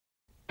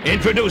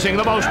Introducing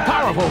the most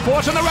powerful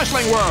force in the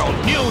wrestling world.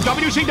 New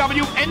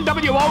WCW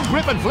NWO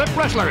Grip and Flip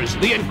Wrestlers.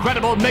 The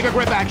incredible mega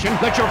grip action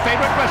lets your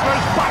favorite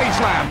wrestlers body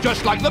slam,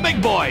 just like the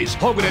big boys.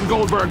 Hogan and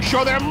Goldberg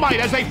show their might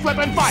as they flip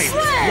and fight.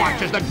 Slam!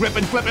 Watch as the grip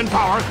and flip and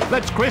power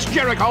lets Chris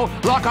Jericho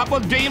lock up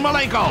with Dean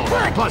Malenko.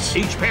 Plus,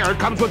 each pair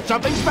comes with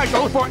something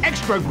special for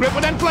extra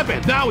gripping and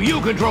flipping. Now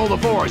you control the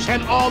force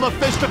and all the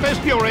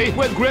fist-to-fist fury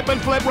with Grip and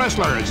Flip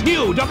Wrestlers.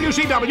 New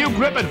WCW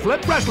Grip and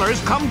Flip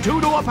Wrestlers come two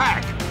to a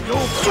pack. You'll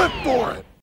flip for it.